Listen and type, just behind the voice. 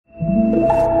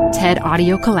TED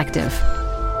Audio Collective.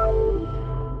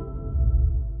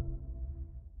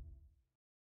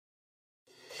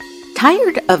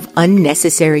 Tired of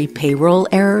unnecessary payroll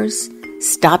errors?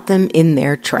 Stop them in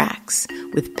their tracks.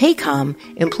 With Paycom,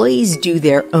 employees do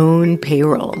their own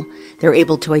payroll. They're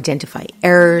able to identify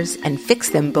errors and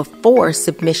fix them before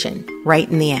submission, right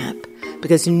in the app.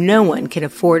 Because no one can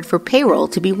afford for payroll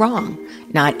to be wrong.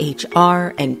 Not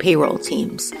HR and payroll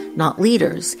teams, not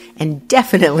leaders, and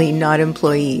definitely not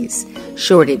employees.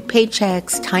 Shorted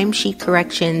paychecks, timesheet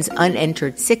corrections,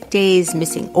 unentered sick days,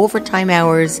 missing overtime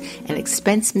hours, and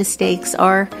expense mistakes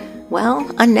are, well,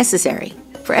 unnecessary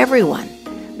for everyone.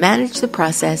 Manage the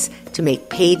process to make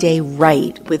payday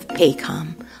right with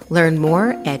Paycom. Learn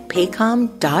more at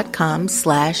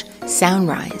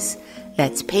paycom.com/soundrise.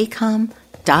 That's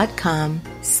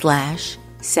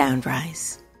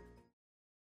paycom.com/soundrise.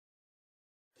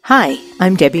 Hi,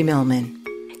 I'm Debbie Millman.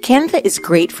 Canva is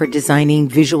great for designing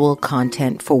visual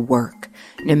content for work,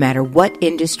 no matter what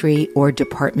industry or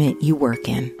department you work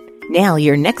in. Nail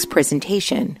your next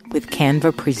presentation with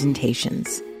Canva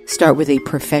Presentations. Start with a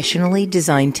professionally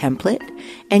designed template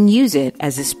and use it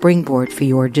as a springboard for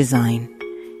your design.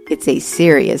 It's a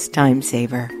serious time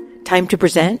saver. Time to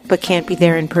present but can't be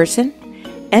there in person?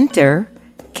 Enter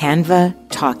Canva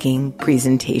Talking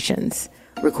Presentations.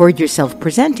 Record yourself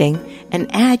presenting and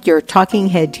add your talking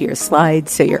head to your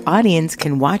slides so your audience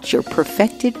can watch your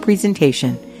perfected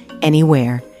presentation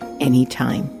anywhere,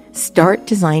 anytime. Start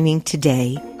designing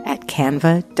today at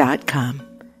canva.com.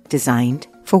 Designed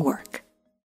for work.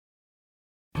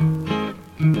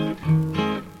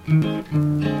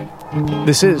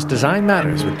 This is Design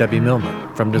Matters with Debbie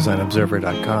Millman from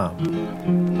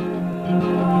DesignObserver.com.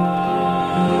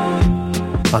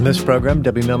 On this program,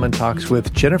 Debbie Millman talks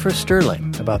with Jennifer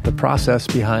Sterling about the process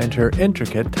behind her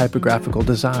intricate typographical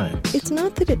designs. It's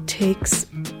not that it takes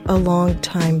a long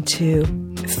time to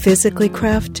physically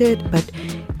craft it, but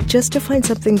just to find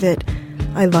something that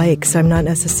I like, so I'm not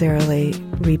necessarily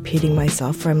repeating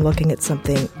myself, or I'm looking at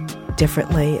something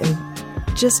differently, and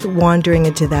just wandering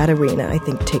into that arena, I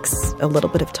think, takes a little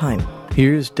bit of time.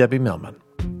 Here's Debbie Millman.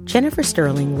 Jennifer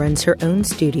Sterling runs her own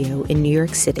studio in New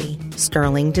York City,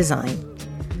 Sterling Design.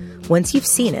 Once you've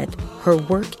seen it, her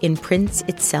work imprints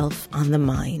itself on the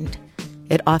mind.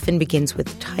 It often begins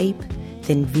with type,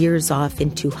 then veers off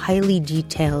into highly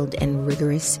detailed and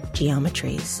rigorous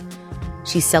geometries.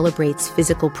 She celebrates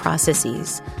physical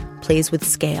processes, plays with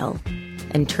scale,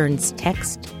 and turns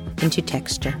text into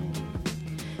texture.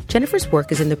 Jennifer's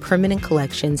work is in the permanent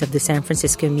collections of the San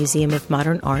Francisco Museum of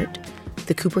Modern Art,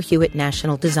 the Cooper Hewitt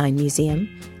National Design Museum,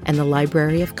 and the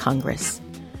Library of Congress.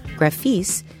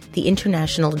 Graphice, the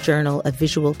International Journal of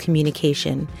Visual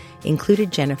Communication,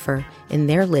 included Jennifer in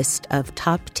their list of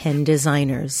top 10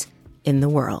 designers in the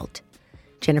world.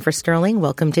 Jennifer Sterling,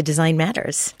 welcome to Design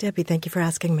Matters. Debbie, thank you for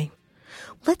asking me.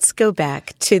 Let's go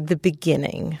back to the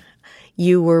beginning.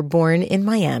 You were born in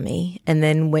Miami and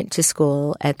then went to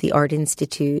school at the Art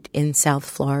Institute in South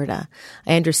Florida.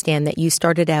 I understand that you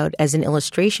started out as an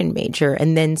illustration major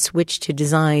and then switched to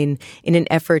design in an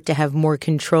effort to have more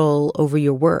control over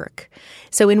your work.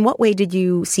 So in what way did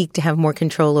you seek to have more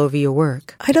control over your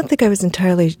work? I don't think I was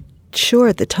entirely sure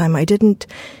at the time. I didn't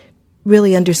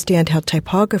really understand how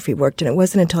typography worked, and it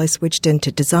wasn't until I switched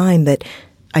into design that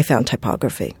I found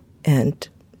typography. And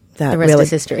that the rest is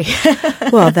history.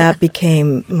 Well, that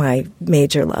became my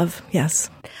major love, yes.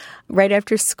 Right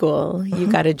after school, you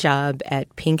got a job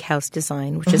at Pink House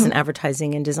Design, which is an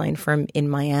advertising and design firm in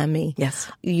Miami.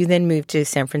 Yes. You then moved to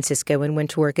San Francisco and went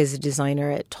to work as a designer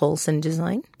at Tolson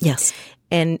Design. Yes.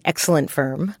 An excellent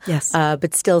firm. Yes.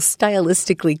 But still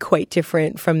stylistically quite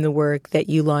different from the work that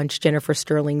you launched Jennifer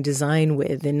Sterling Design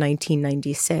with in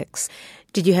 1996.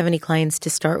 Did you have any clients to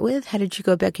start with? How did you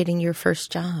go about getting your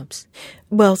first jobs?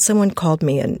 Well, someone called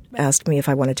me and asked me if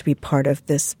I wanted to be part of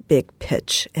this big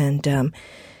pitch, and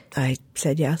I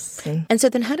said yes. And so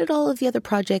then how did all of the other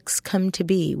projects come to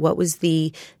be? What was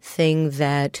the thing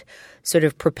that sort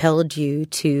of propelled you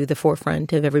to the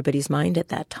forefront of everybody's mind at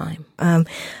that time? I'm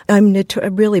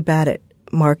really bad at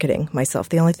marketing myself.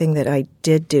 The only thing that I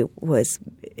did do was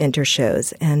enter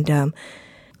shows, and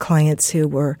clients who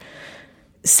were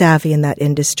savvy in that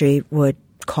industry would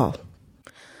call.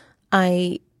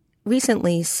 I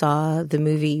recently saw the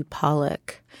movie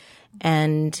Pollock,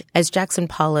 and as Jackson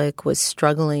Pollock was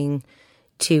struggling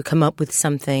to come up with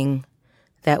something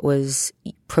that was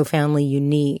profoundly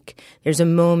unique, there's a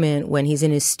moment when he's in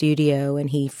his studio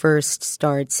and he first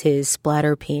starts his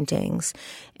splatter paintings,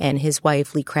 and his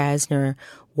wife, Lee Krasner,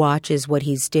 watches what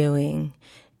he's doing,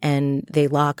 and they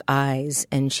lock eyes,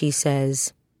 and she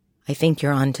says, "I think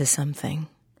you're onto something."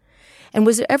 And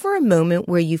was there ever a moment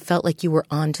where you felt like you were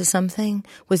onto something?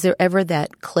 Was there ever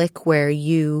that click where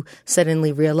you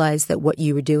suddenly realized that what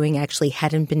you were doing actually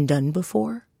hadn't been done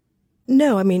before?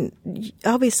 No, I mean,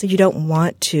 obviously you don't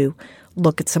want to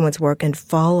look at someone's work and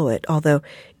follow it, although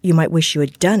you might wish you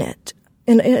had done it.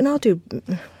 And I'll do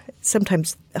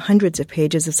sometimes hundreds of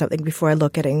pages of something before I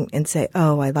look at it and say,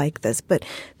 oh, I like this. But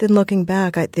then looking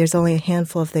back, there's only a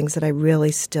handful of things that I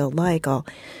really still like. I'll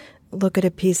look at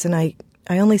a piece and I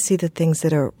only see the things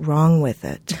that are wrong with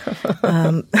it.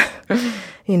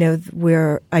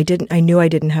 Where I knew I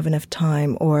didn't have enough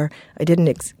time, or I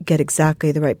didn't get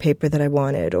exactly the right paper that I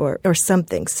wanted, or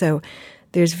something. So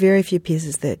there's very few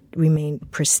pieces that remain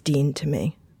pristine to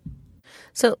me.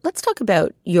 So let's talk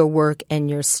about your work and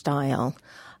your style.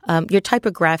 Your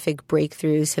typographic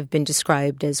breakthroughs have been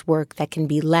described as work that can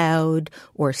be loud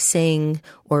or sing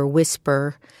or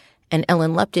whisper. And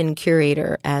Ellen Lupton,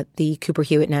 curator at the Cooper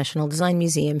Hewitt National Design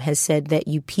Museum, has said that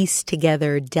you piece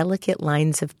together delicate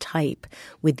lines of type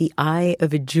with the eye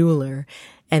of a jeweler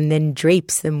and then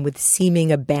drapes them with seeming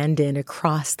abandon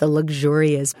across the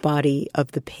luxurious body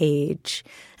of the page.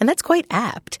 And that's quite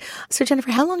apt. So,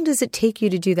 Jennifer, how long does it take you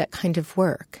to do that kind of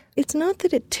work? It's not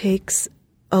that it takes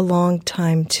a long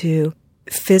time to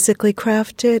physically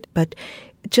craft it, but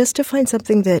just to find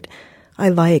something that I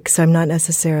like, so I'm not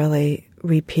necessarily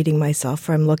repeating myself,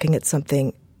 or I'm looking at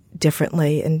something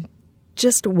differently, and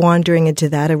just wandering into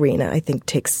that arena, I think,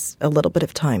 takes a little bit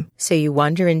of time. So you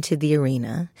wander into the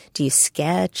arena. Do you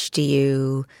sketch? Do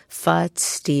you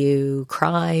futz? Do you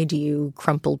cry? Do you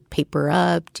crumple paper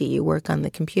up? Do you work on the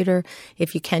computer?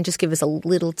 If you can, just give us a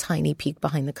little tiny peek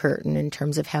behind the curtain in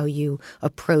terms of how you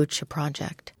approach a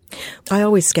project. I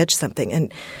always sketch something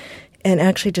and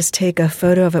actually just take a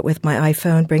photo of it with my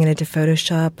iPhone, bring it into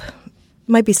Photoshop.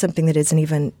 Might be something that isn't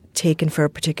even taken for a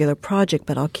particular project,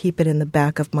 but I'll keep it in the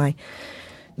back of my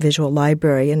visual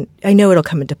library, and I know it'll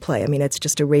come into play. I mean, it's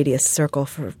just a radius circle,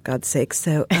 for God's sake.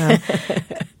 So, and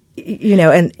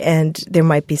there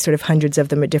might be sort of hundreds of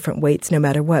them at different weights, no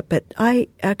matter what. But I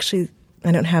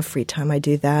don't have free time. I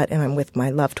do that, and I'm with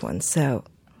my loved ones. So,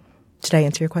 did I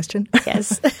answer your question?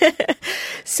 Yes.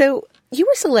 So, you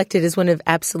were selected as one of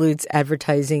Absolute's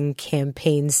advertising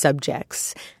campaign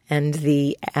subjects, and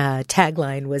the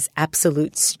tagline was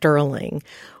Absolute Sterling.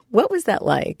 What was that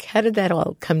like? How did that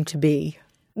all come to be?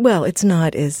 Well, it's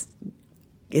not as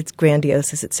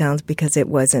grandiose as it sounds, because it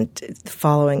wasn't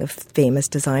following a famous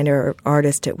designer or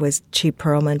artist. It was Chi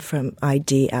Perlman from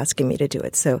ID asking me to do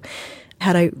it. So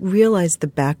had I realized the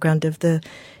background of the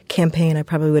campaign, I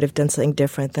probably would have done something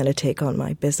different than a take on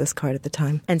my business card at the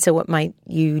time. And so what might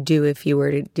you do if you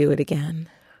were to do it again?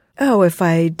 Oh, if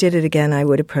I did it again, I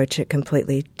would approach it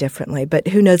completely differently. But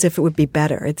who knows if it would be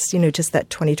better? It's, just that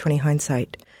 20/20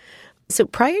 hindsight. So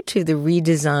prior to the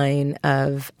redesign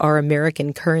of our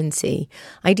American currency,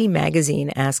 ID Magazine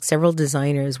asked several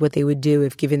designers what they would do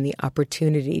if given the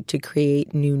opportunity to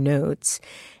create new notes.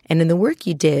 And in the work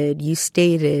you did, you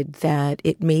stated that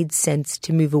it made sense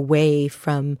to move away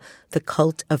from the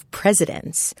cult of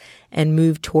presidents and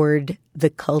move toward the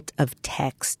cult of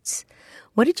texts.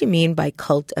 What did you mean by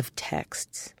cult of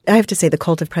texts? I have to say the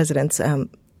cult of presidents,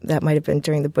 that might have been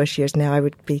during the Bush years. Now I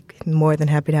would be more than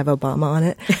happy to have Obama on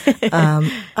it.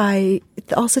 I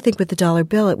also think with the dollar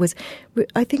bill,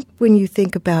 I think when you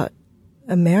think about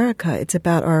America, it's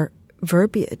about our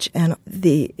verbiage and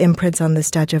the imprints on the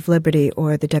Statue of Liberty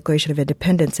or the Declaration of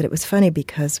Independence. And it was funny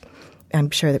because I'm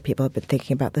sure that people have been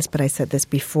thinking about this, but I said this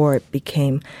before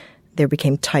there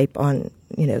became type on,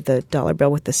 the dollar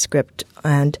bill with the script.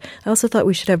 And I also thought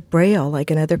we should have Braille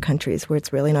like in other countries where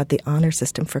it's really not the honor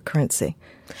system for currency.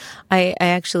 I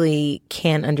actually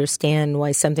can't understand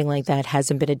why something like that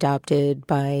hasn't been adopted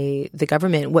by the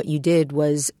government. What you did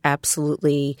was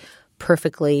absolutely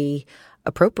perfectly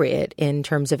appropriate in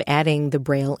terms of adding the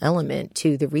Braille element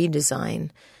to the redesign,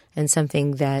 and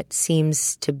something that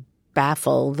seems to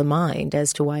baffle the mind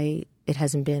as to why it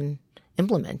hasn't been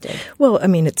implemented. Well, I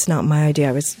mean, it's not my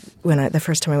idea. The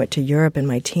first time I went to Europe in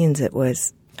my teens, it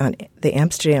was on the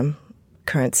Amsterdam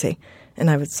currency. And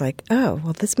I was like, oh,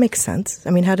 well, this makes sense.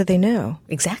 I mean, how do they know?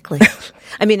 Exactly.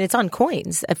 I mean, it's on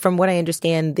coins. From what I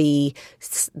understand, the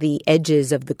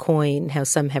edges of the coin, how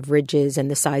some have ridges, and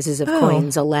the sizes of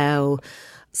coins allow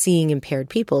seeing impaired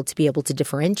people to be able to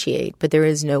differentiate. But there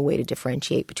is no way to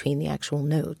differentiate between the actual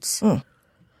notes.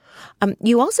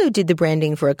 You also did the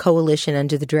branding for a coalition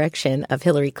under the direction of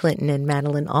Hillary Clinton and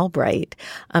Madeleine Albright.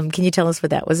 Can you tell us what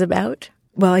that was about?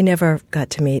 Well, I never got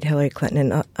to meet Hillary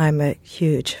Clinton, and I'm a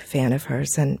huge fan of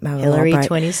hers. And Madeleine Hillary Albright.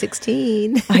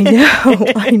 2016. I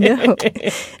know.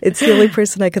 It's the only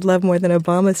person I could love more than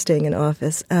Obama staying in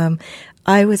office.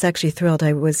 I was actually thrilled.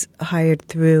 I was hired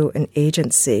through an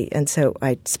agency, and so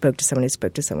I spoke to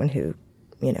someone who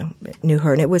knew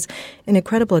her. And it was an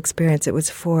incredible experience. It was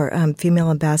for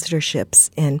female ambassadorships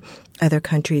in other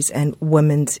countries and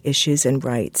women's issues and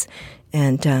rights,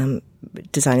 and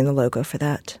designing the logo for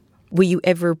that. Were you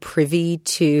ever privy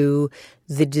to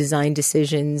the design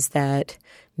decisions that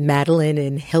Madeline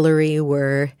and Hillary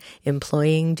were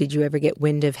employing? Did you ever get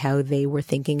wind of how they were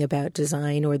thinking about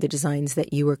design or the designs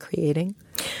that you were creating?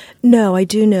 No, I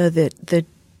do know that the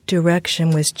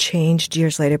direction was changed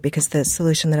years later because the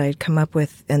solution that I had come up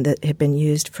with and that had been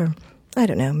used for, I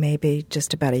don't know, maybe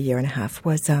just about a year and a half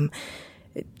was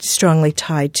strongly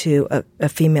tied to a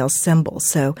female symbol.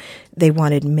 So they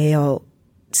wanted male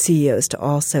CEOs to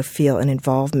also feel an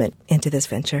involvement into this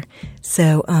venture.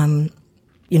 So,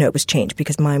 it was changed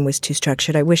because mine was too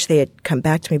structured. I wish they had come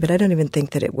back to me, but I don't even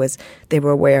think that they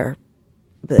were aware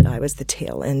that I was the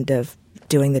tail end of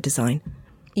doing the design.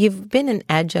 You've been an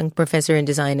adjunct professor in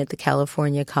design at the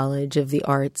California College of the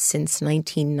Arts since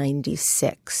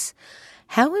 1996.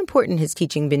 How important has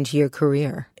teaching been to your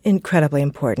career? Incredibly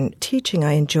important. Teaching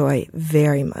I enjoy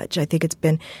very much. I think it's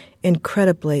been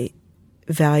incredibly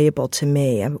valuable to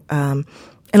me, and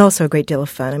also a great deal of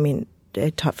fun. I mean, I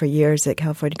taught for years at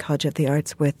California College of the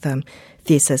Arts with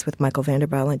thesis with Michael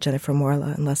Vanderbilt and Jennifer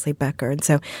Morla and Leslie Becker. And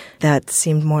so that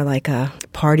seemed more like a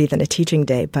party than a teaching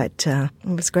day, but it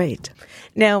was great.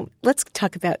 Now, let's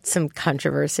talk about some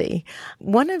controversy.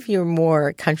 One of your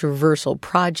more controversial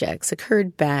projects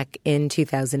occurred back in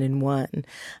 2001.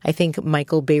 I think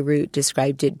Michael Bierut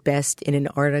described it best in an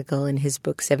article in his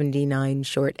book, 79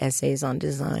 Short Essays on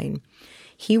Design.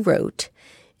 He wrote,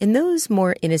 "In those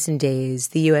more innocent days,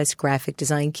 the U.S. graphic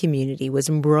design community was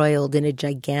embroiled in a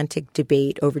gigantic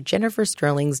debate over Jennifer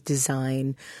Sterling's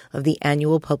design of the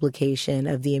annual publication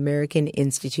of the American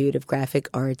Institute of Graphic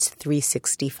Arts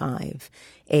 365,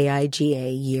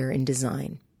 AIGA Year in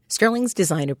Design. Sterling's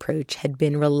design approach had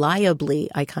been reliably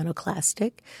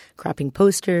iconoclastic, cropping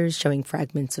posters, showing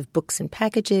fragments of books and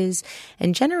packages,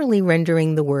 and generally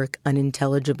rendering the work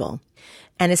unintelligible.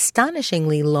 An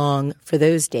astonishingly long, for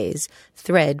those days,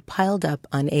 thread piled up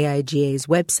on AIGA's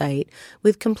website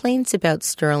with complaints about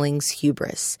Sterling's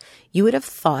hubris. You would have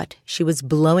thought she was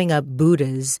blowing up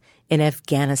Buddhas in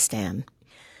Afghanistan."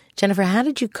 Jennifer, how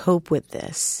did you cope with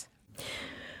this?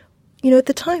 At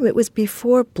the time, it was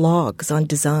before blogs on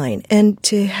design, and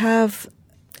to have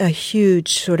a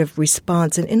huge sort of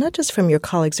response, and not just from your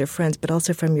colleagues or friends, but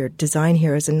also from your design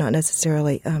heroes and not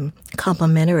necessarily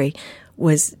complimentary,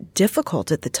 was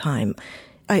difficult at the time.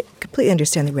 I completely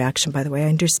understand the reaction, by the way. I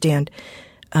understand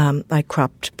I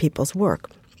cropped people's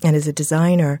work. And as a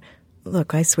designer,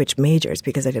 look, I switched majors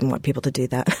because I didn't want people to do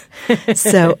that.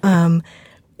 So,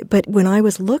 but when I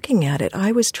was looking at it,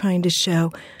 I was trying to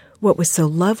show what was so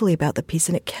lovely about the piece.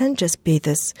 And it can just be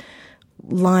this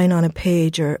line on a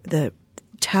page or the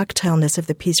tactileness of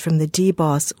the piece from the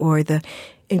deboss or the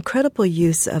incredible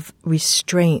use of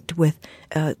restraint with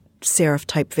serif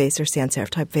typeface or sans serif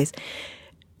typeface.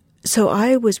 So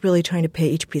I was really trying to pay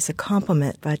each piece a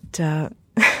compliment, but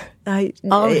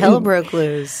all hell broke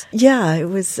loose. Yeah, it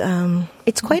was.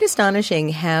 It's quite astonishing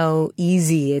how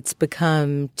easy it's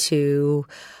become to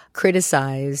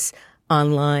criticize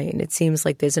online. It seems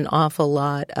like there's an awful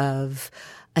lot of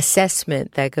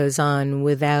assessment that goes on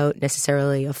without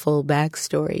necessarily a full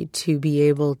backstory to be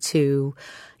able to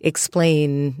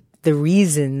explain the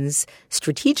reasons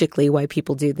strategically why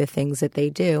people do the things that they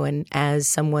do. And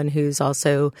as someone who's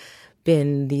also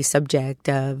been the subject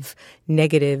of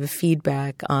negative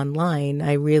feedback online,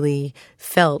 I really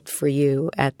felt for you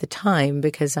at the time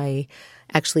because I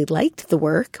actually liked the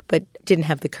work but didn't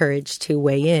have the courage to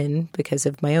weigh in because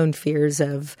of my own fears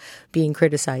of being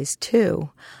criticized too.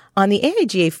 On the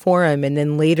AIGA forum, and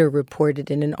then later reported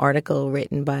in an article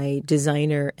written by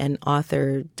designer and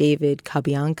author David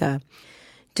Cabianca,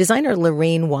 designer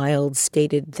Lorraine Wild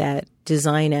stated that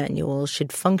design annuals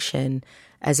should function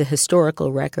as a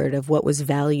historical record of what was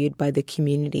valued by the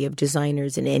community of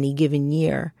designers in any given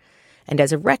year. And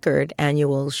as a record,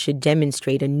 annuals should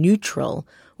demonstrate a neutral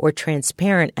or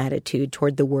transparent attitude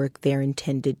toward the work they're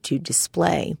intended to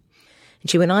display. And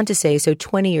she went on to say, so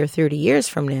 20 or 30 years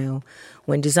from now,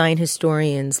 when design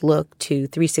historians look to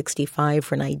 365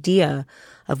 for an idea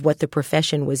of what the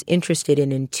profession was interested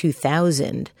in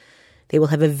 2000, they will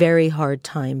have a very hard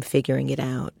time figuring it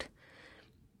out.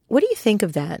 What do you think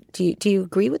of that? Do you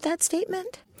agree with that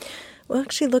statement? Well,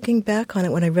 actually, looking back on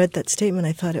it, when I read that statement,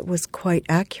 I thought it was quite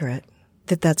accurate,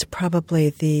 that that's probably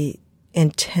the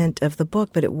intent of the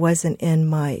book, but it wasn't in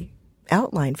my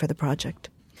outline for the project.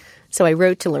 So I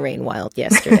wrote to Lorraine Wild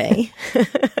yesterday.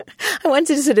 I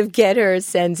wanted to sort of get her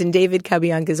sense. In David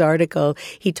Cabianca's article,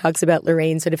 he talks about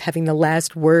Lorraine sort of having the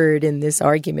last word in this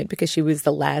argument because she was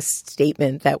the last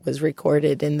statement that was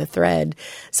recorded in the thread.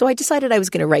 So I decided I was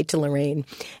going to write to Lorraine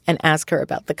and ask her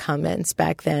about the comments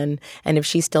back then and if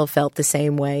she still felt the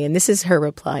same way. And this is her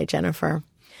reply, Jennifer.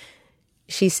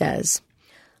 She says,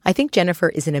 I think Jennifer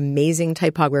is an amazing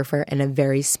typographer and a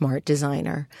very smart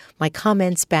designer. My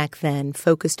comments back then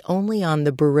focused only on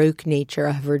the Baroque nature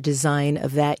of her design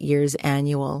of that year's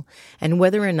annual and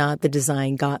whether or not the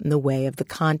design got in the way of the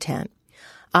content.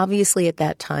 Obviously, at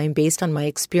that time, based on my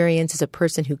experience as a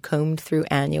person who combed through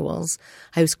annuals,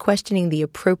 I was questioning the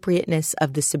appropriateness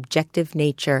of the subjective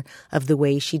nature of the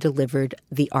way she delivered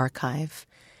the archive.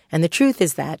 And the truth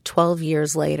is that 12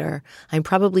 years later, I'm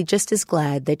probably just as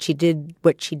glad that she did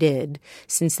what she did,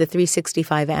 since the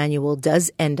 365 annual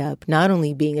does end up not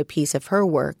only being a piece of her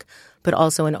work, but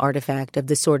also an artifact of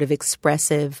the sort of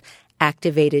expressive,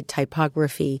 activated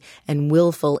typography and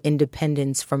willful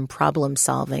independence from problem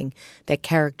solving that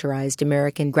characterized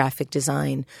American graphic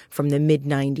design from the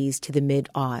mid-90s to the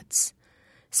mid-aughts.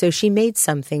 So she made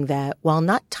something that, while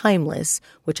not timeless,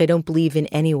 which I don't believe in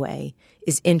anyway,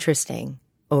 is interesting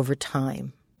over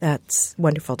time. That's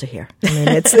wonderful to hear. I mean,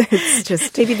 it's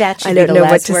just maybe that should be the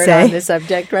last word on the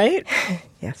subject, right?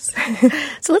 Yes.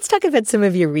 So let's talk about some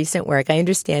of your recent work. I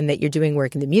understand that you're doing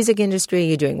work in the music industry,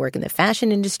 you're doing work in the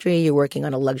fashion industry, you're working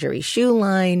on a luxury shoe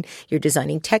line, you're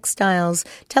designing textiles.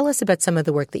 Tell us about some of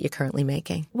the work that you're currently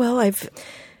making. Well,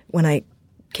 when I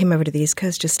came over to the East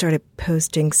Coast, just started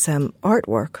posting some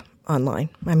artwork online.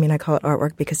 I mean, I call it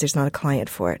artwork because there's not a client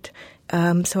for it.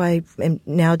 So I am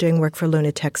now doing work for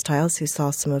Luna Textiles, who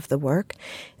saw some of the work.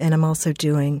 And I'm also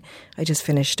I just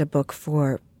finished a book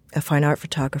for a fine art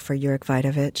photographer, Jurek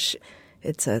Vidovich.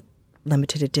 It's a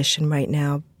limited edition right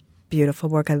now. Beautiful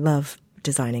work. I love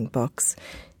designing books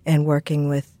and working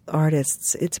with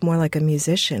artists. It's more like a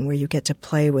musician where you get to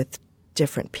play with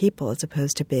different people as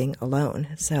opposed to being alone.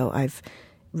 So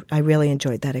I really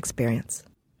enjoyed that experience.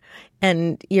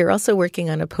 And you're also working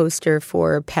on a poster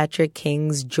for Patrick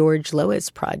King's George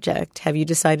Lois project. Have you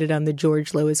decided on the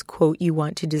George Lois quote you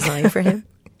want to design for him?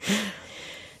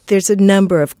 There's a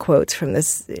number of quotes from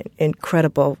this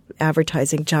incredible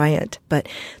advertising giant, but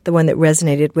the one that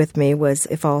resonated with me was,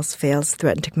 if all else fails,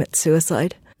 threaten to commit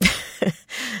suicide.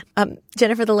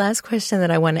 Jennifer, the last question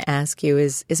that I want to ask you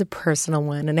is a personal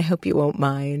one, and I hope you won't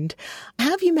mind.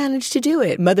 How have you managed to do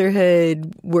it?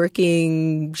 Motherhood,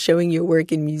 working, showing your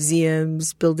work in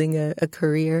museums, building a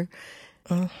career?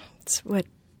 It's what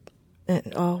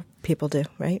all people do,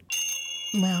 right?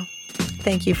 Well,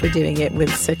 thank you for doing it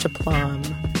with such aplomb.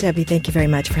 Debbie, thank you very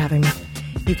much for having me.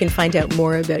 You can find out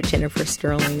more about Jennifer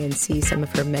Sterling and see some of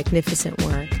her magnificent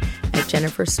work at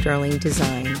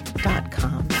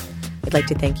jennifersterlingdesign.com. I'd like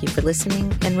to thank you for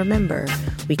listening, and remember,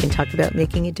 we can talk about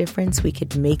making a difference, we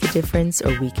could make a difference,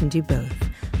 or we can do both.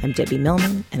 I'm Debbie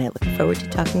Millman, and I look forward to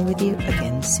talking with you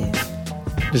again soon.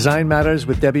 Design Matters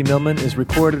with Debbie Millman is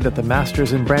recorded at the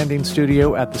Masters in Branding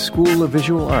Studio at the School of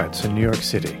Visual Arts in New York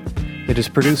City. It is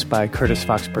produced by Curtis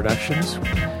Fox Productions.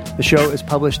 The show is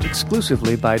published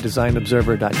exclusively by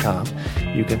DesignObserver.com.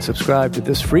 You can subscribe to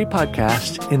this free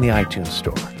podcast in the iTunes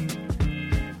Store.